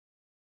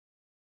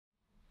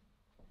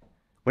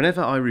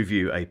Whenever I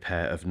review a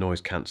pair of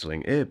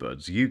noise-cancelling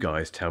earbuds, you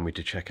guys tell me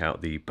to check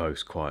out the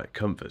Bose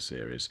QuietComfort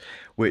series,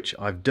 which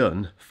I've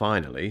done,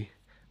 finally,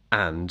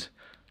 and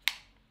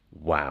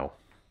wow.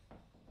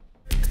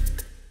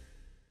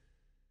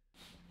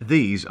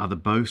 These are the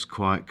Bose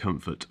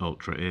QuietComfort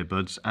Ultra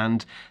Earbuds,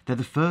 and they're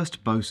the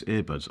first Bose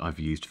earbuds I've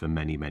used for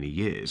many, many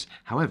years.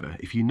 However,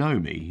 if you know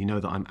me, you know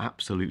that I'm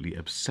absolutely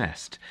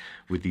obsessed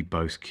with the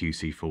Bose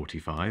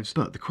QC45s.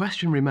 But the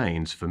question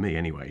remains, for me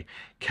anyway,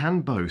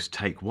 can Bose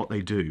take what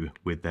they do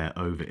with their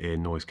over-ear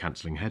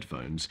noise-cancelling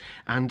headphones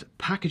and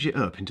package it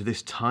up into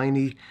this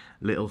tiny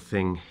little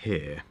thing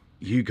here?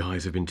 You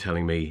guys have been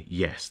telling me,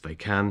 yes, they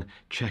can.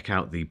 Check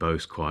out the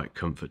Bose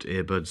QuietComfort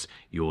earbuds.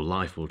 Your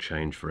life will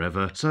change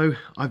forever. So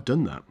I've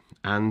done that,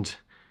 and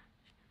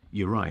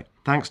you're right.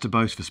 Thanks to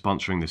Bose for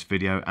sponsoring this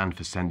video and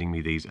for sending me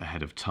these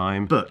ahead of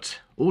time. But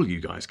all you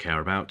guys care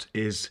about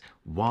is,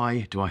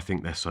 why do I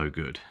think they're so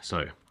good?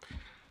 So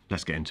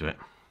let's get into it.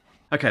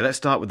 Okay, let's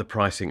start with the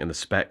pricing and the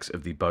specs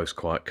of the Bose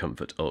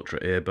QuietComfort Ultra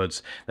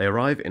Earbuds. They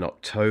arrive in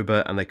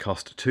October and they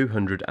cost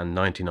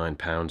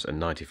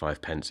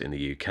 £299.95 in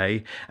the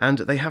UK, and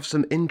they have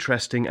some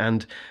interesting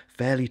and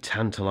fairly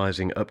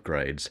tantalising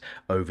upgrades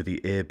over the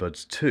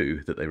Earbuds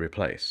 2 that they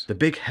replace. The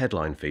big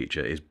headline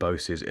feature is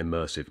Bose's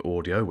immersive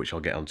audio, which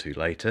I'll get onto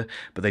later,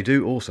 but they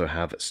do also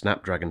have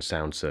Snapdragon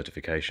sound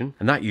certification,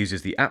 and that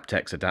uses the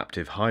aptX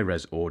adaptive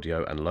high-res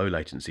audio and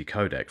low-latency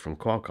codec from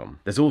Qualcomm.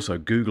 There's also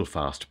Google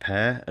Fast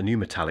Pair, a new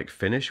metallic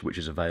finish which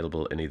is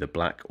available in either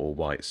black or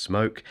white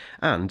smoke,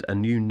 and a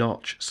new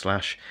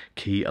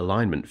notch/key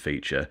alignment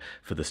feature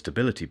for the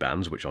stability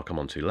bands, which I'll come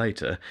on to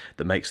later,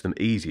 that makes them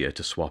easier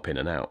to swap in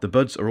and out. The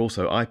buds are also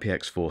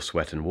IPX4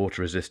 sweat and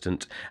water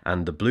resistant,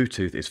 and the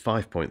Bluetooth is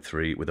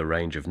 5.3 with a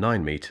range of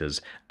 9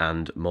 meters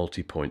and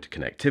multi-point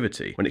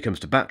connectivity. When it comes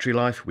to battery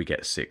life, we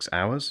get 6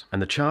 hours,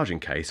 and the charging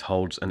case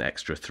holds an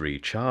extra 3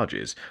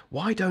 charges.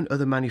 Why don't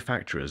other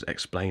manufacturers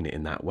explain it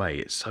in that way?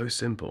 It's so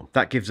simple.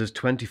 That gives us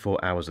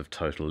 24 hours of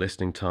total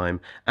listening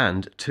time,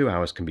 and 2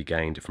 hours can be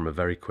gained from a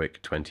very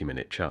quick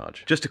 20-minute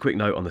charge. Just a quick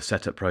note on the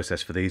setup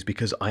process for these,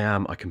 because I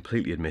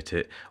completely admit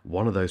it,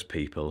 one of those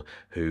people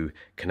who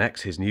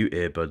connects his new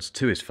earbuds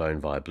to his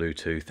phone via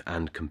Bluetooth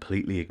and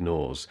completely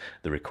ignores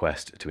the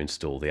request to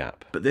install the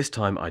app. But this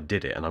time I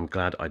did it, and I'm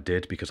glad I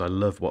did, because I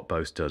love what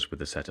Bose does with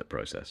the setup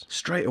process.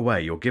 Straight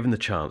away you're given the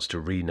chance to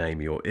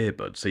rename your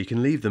earbuds, so you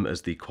can leave them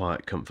as the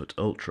QuietComfort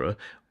Ultra,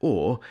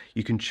 or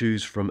you can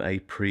choose from a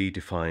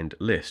pre-defined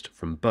list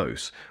from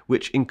Bose,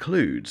 which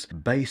includes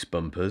bass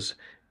bumpers,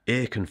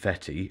 ear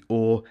confetti,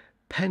 or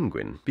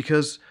penguin,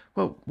 because,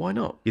 well, why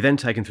not? You're then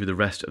taken through the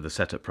rest of the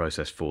setup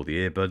process for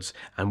the earbuds,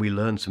 and we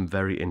learn some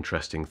very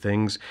interesting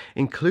things,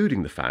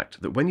 including the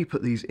fact that when you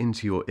put these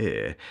into your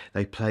ear,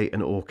 they play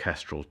an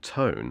orchestral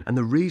tone, and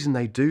the reason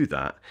they do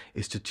that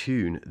is to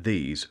tune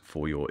these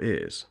for your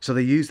ears. So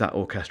they use that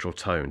orchestral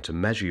tone to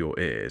measure your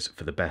ears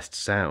for the best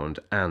sound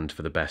and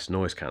for the best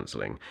noise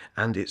cancelling,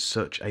 and it's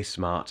such a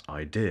smart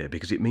idea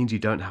because it means you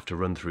don't have to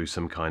run through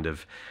some kind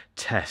of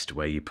test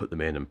where you put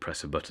them in and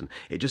press a button.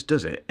 It just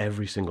does it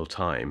every single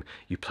time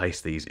you place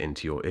these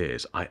into your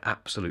ears. I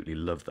absolutely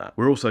love that.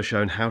 We're also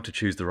shown how to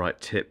choose the right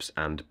tips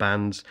and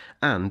bands,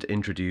 and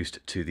introduced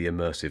to the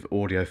immersive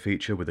audio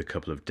feature with a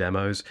couple of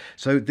demos.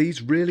 So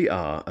these really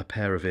are a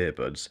pair of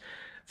earbuds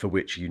for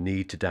which you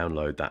need to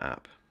download that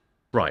app.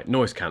 Right,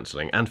 noise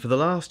cancelling, and for the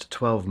last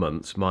 12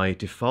 months my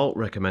default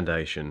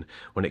recommendation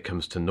when it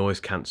comes to noise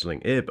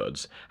cancelling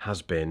earbuds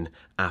has been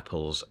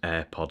Apple's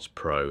AirPods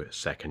Pro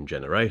 2nd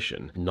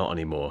generation. Not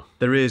anymore.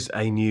 There is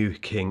a new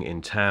king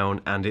in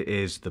town, and it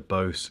is the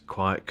Bose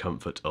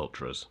QuietComfort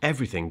Ultras.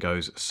 Everything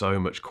goes so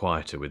much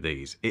quieter with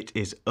these. It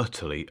is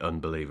utterly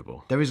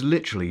unbelievable. There is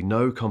literally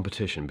no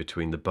competition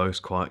between the Bose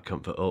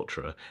QuietComfort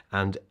Ultra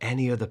and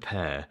any other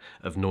pair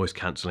of noise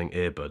cancelling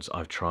earbuds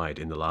I've tried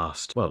in the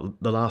last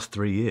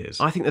 3 years.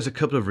 I think there's a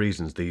couple of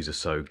reasons these are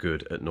so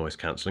good at noise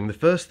cancelling. The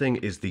first thing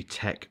is the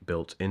tech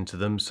built into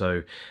them.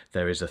 So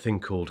there is a thing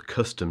called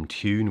Custom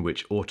Tune,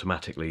 which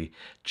automatically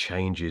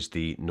changes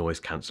the noise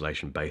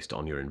cancellation based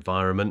on your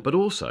environment. But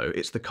also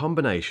it's the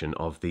combination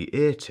of the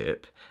ear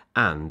tip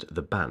and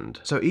the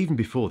band. So even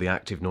before the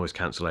active noise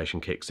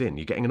cancellation kicks in,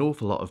 you're getting an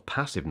awful lot of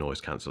passive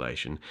noise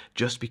cancellation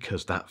just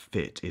because that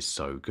fit is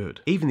so good.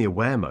 Even the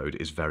aware mode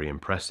is very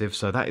impressive.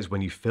 So that is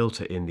when you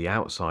filter in the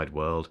outside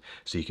world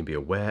so you can be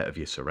aware of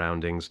your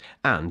surroundings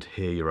and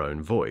hear your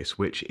own voice,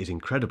 which is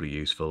incredibly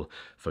useful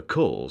for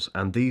calls,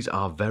 and these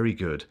are very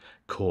good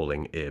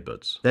calling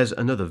earbuds. There's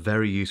another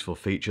very useful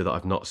feature that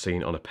I've not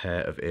seen on a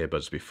pair of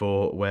earbuds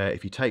before, where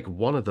if you take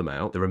one of them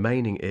out, the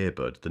remaining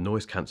earbud, the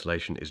noise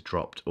cancellation is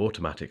dropped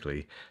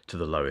automatically to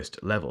the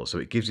lowest level. So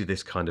it gives you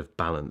this kind of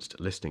balanced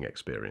listening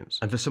experience.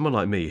 And for someone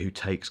like me who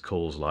takes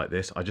calls like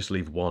this, I just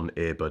leave one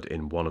earbud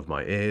in one of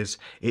my ears.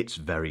 It's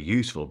very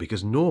useful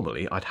because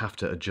normally I'd have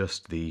to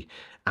adjust the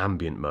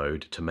ambient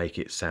mode to make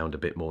it sound a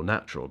bit more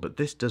natural, but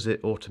this does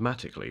it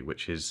automatically,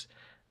 which is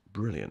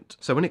brilliant.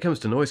 So when it comes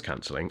to noise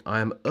cancelling, I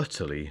am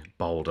utterly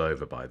bowled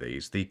over by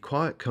these. The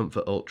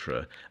QuietComfort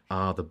Ultra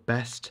are the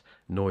best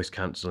noise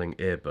cancelling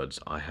earbuds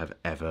I have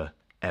ever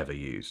ever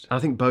used. And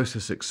I think Bose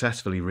has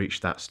successfully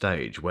reached that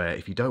stage where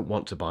if you don't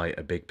want to buy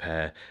a big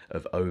pair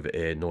of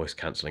over-ear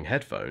noise-cancelling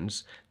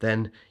headphones,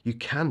 then you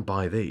can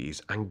buy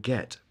these and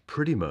get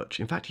pretty much,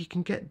 in fact you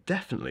can get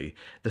definitely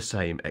the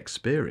same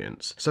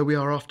experience. So we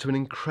are off to an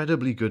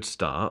incredibly good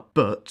start,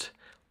 but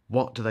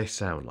what do they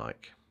sound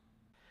like?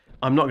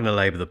 I'm not going to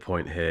labour the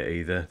point here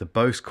either. The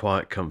Bose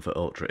QuietComfort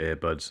Ultra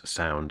Earbuds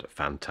sound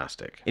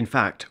fantastic. In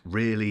fact,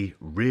 really,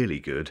 really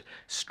good,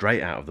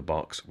 straight out of the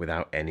box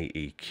without any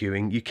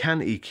EQing. You can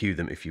EQ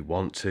them if you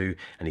want to,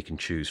 and you can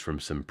choose from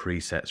some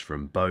presets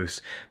from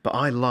Bose, but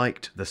I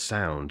liked the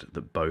sound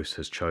that Bose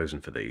has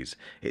chosen for these.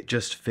 It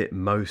just fit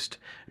most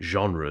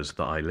genres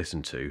that I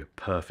listen to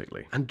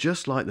perfectly. And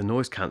just like the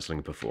noise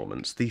cancelling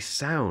performance, the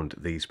sound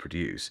these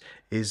produce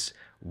is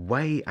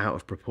way out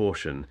of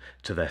proportion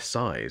to their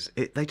size.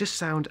 They just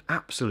sound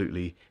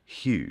absolutely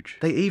huge.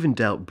 They even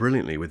dealt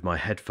brilliantly with my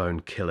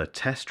headphone killer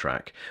test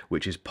track,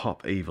 which is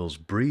Pop Evil's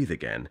Breathe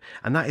Again,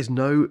 and that is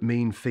no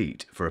mean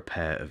feat for a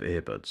pair of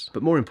earbuds.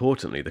 But more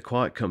importantly, the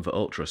QuietComfort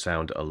Ultra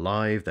sound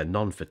alive, they're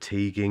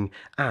non-fatiguing,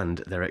 and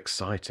they're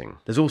exciting.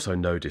 There's also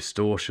no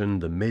distortion,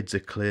 the mids are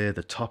clear,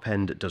 the top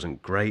end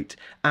doesn't grate,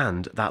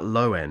 and that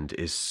low end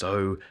is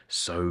so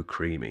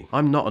creamy.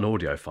 I'm not an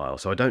audiophile,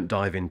 so I don't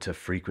dive into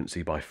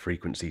frequency by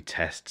frequency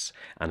tests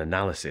and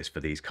analysis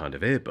for these kind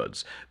of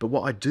earbuds, but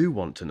what I do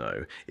want to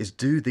know is,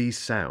 do these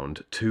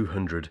sound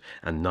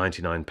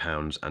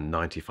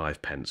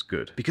 £299.95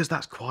 good? Because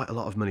that's quite a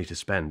lot of money to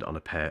spend on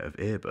a pair of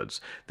earbuds.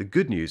 The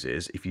good news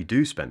is, if you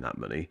do spend that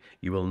money,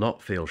 you will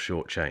not feel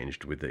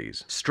shortchanged with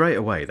these. Straight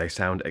away, they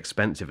sound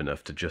expensive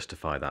enough to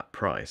justify that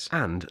price,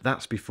 and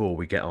that's before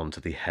we get on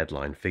to the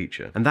headline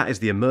feature. And that is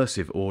the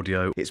immersive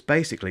audio. It's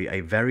basically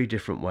a very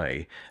different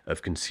way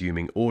of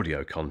consuming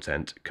audio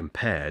content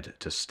compared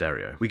to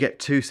stereo. We get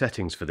two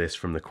settings for this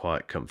from the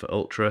QuietComfort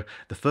Ultra.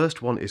 The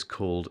first one is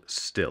called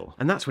Still,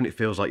 and that's when it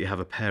feels like you have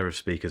a pair of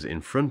speakers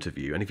in front of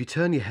you, and if you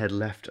turn your head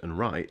left and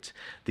right,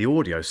 the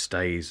audio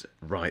stays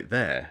right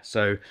there.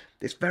 So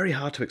it's very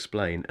hard to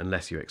explain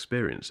unless you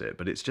experience it,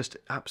 but it's just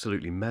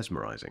absolutely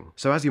mesmerizing.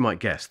 So as you might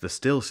guess, the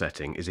still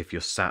setting is if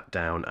you're sat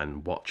down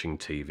and watching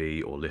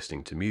TV or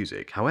listening to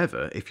music.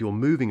 However, if you're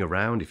moving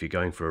around, if you're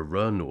going for a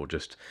run or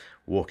just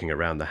walking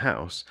around the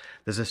house,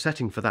 there's a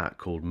setting for that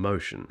called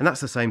motion. And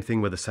that's the same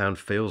thing where the sound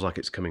feels like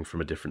it's coming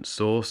from a different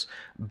source,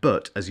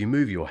 but as you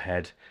move your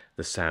head,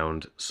 the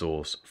sound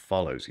source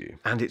follows you.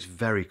 And it's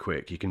very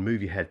quick. You can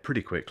move your head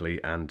pretty quickly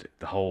and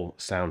the whole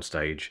sound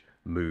stage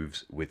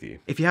moves with you.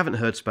 If you haven't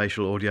heard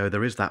spatial audio,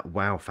 there is that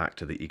wow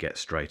factor that you get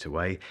straight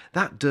away.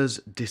 That does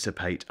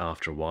dissipate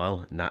after a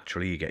while.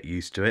 Naturally, you get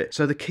used to it.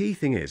 So the key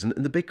thing is, and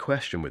the big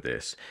question with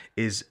this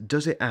is,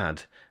 does it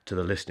add to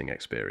the listening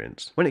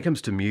experience? When it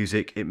comes to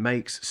music, it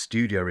makes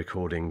studio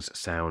recordings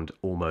sound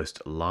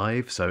almost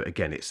live. So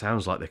again, it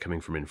sounds like they're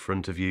coming from in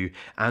front of you,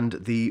 and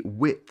the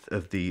width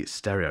of the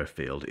stereo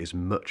field is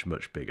much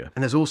bigger.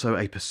 And there's also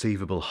a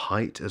perceivable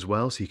height as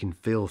well, so you can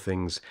feel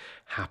things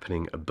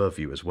happening above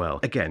you as well.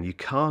 Again, you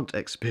can't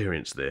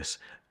experience this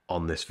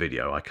on this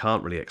video. I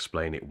can't really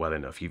explain it well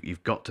enough.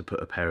 You've got to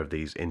put a pair of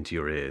these into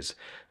your ears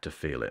to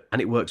feel it.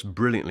 And it works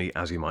brilliantly,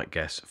 as you might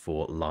guess,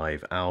 for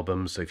live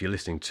albums. So if you're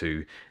listening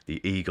to the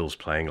Eagles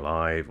playing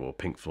live or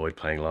Pink Floyd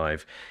playing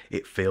live,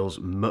 it feels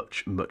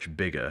much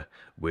bigger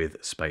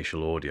with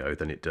spatial audio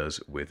than it does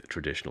with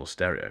traditional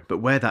stereo. But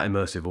where that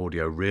immersive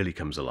audio really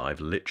comes alive,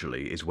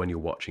 literally, is when you're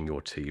watching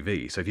your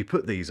TV. So if you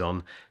put these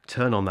on,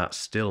 turn on that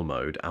still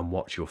mode and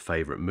watch your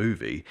favorite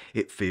movie,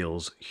 it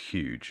feels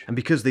huge. And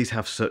because these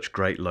have such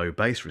great low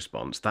bass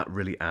response, that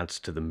really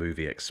adds to the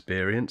movie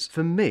experience.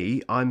 For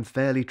me, I'm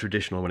fairly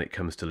traditional when it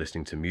comes to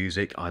listening to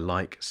music. I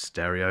like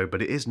stereo,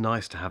 but it is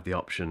nice to have the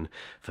option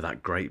for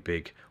that great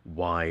big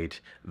wide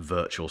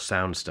virtual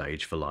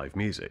soundstage for live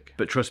music.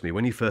 But trust me,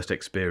 when you first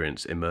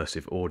experience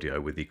immersive audio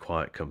with the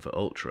QuietComfort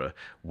Ultra,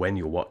 when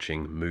you're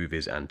watching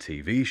movies and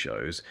TV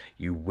shows,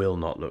 you will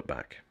not look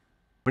back.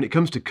 When it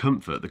comes to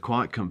comfort, the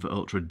QuietComfort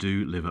Ultra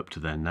do live up to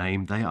their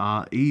name. They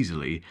are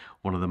easily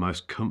one of the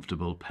most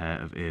comfortable pair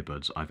of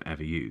earbuds I've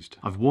ever used.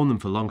 I've worn them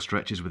for long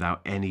stretches without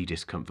any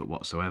discomfort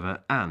whatsoever,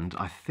 and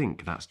I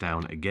think that's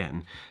down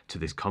again to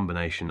this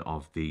combination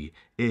of the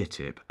ear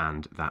tip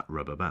and that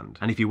rubber band.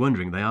 And if you're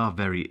wondering, they are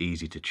very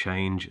easy to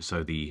change,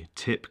 so the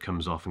tip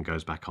comes off and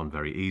goes back on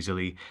very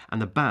easily,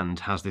 and the band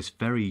has this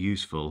very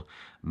useful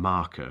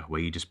marker where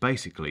you just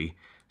basically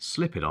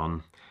slip it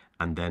on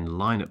and then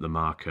line up the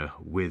marker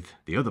with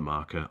the other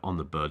marker on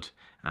the bud,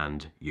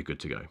 and you're good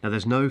to go. Now,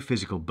 there's no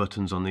physical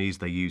buttons on these.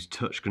 They use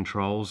touch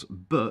controls,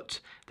 but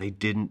they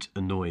didn't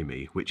annoy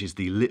me, which is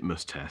the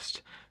litmus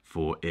test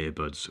for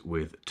earbuds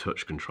with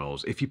touch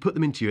controls. If you put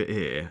them into your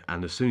ear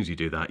and as soon as you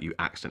do that you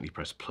accidentally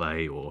press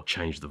play or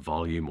change the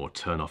volume or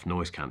turn off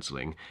noise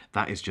cancelling,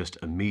 that is just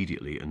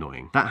immediately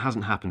annoying. That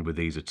hasn't happened with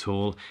these at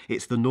all.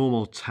 It's the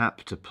normal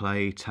tap to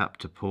play, tap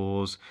to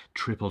pause,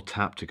 triple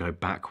tap to go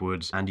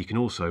backwards, and you can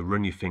also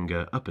run your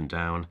finger up and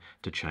down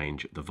to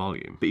change the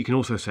volume. But you can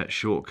also set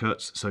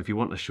shortcuts, so if you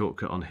want a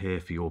shortcut on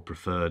here for your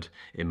preferred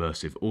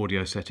immersive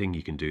audio setting,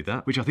 you can do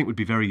that, which I think would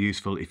be very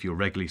useful if you're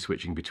regularly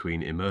switching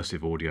between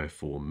immersive audio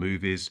for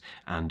movies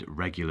and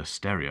regular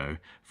stereo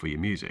for your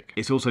music.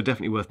 It's also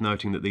definitely worth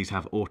noting that these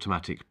have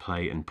automatic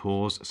play and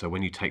pause, so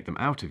when you take them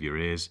out of your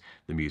ears,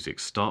 the music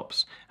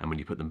stops, and when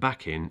you put them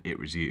back in, it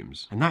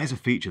resumes. And that is a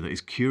feature that is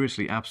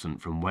curiously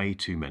absent from way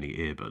too many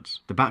earbuds.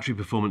 The battery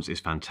performance is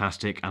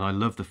fantastic, and I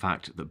love the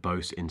fact that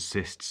Bose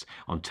insists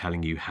on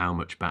telling you how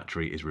much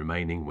battery is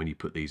remaining when you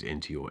put these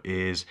into your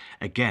ears.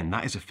 Again,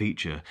 that is a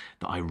feature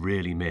that I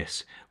really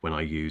miss when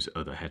I use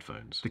other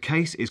headphones. The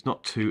case is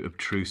not too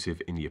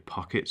obtrusive in your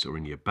pockets or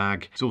in your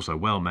bag. It's also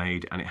well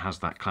made, and it has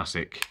that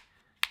classic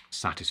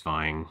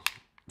satisfying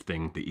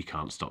thing that you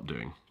can't stop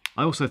doing.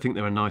 I also think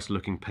they're a nice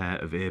looking pair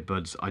of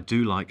earbuds. I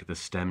do like the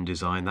stem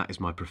design. That is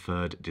my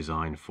preferred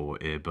design for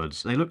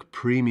earbuds. They look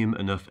premium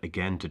enough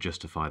again to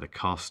justify the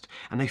cost,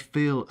 and they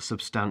feel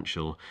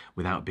substantial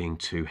without being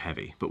too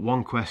heavy. But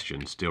one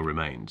question still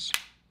remains.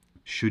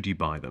 Should you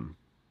buy them?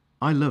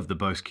 I love the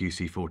Bose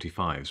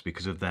QC45s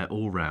because of their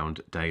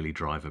all-round daily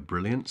driver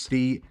brilliance.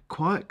 The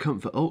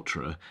QuietComfort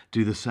Ultra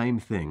do the same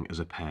thing as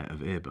a pair of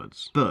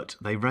earbuds, but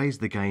they raise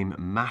the game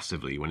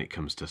massively when it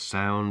comes to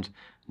sound,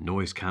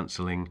 noise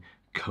cancelling,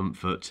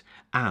 comfort,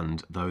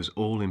 and those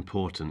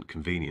all-important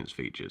convenience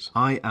features.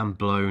 I am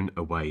blown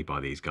away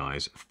by these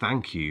guys.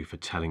 Thank you for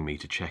telling me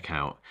to check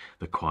out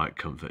the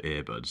QuietComfort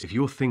earbuds. If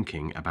you're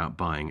thinking about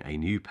buying a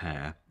new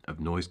pair of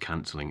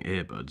noise-cancelling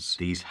earbuds,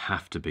 these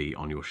have to be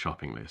on your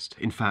shopping list.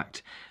 In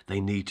fact, they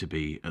need to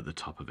be at the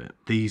top of it.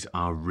 These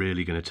are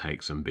really going to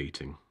take some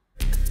beating.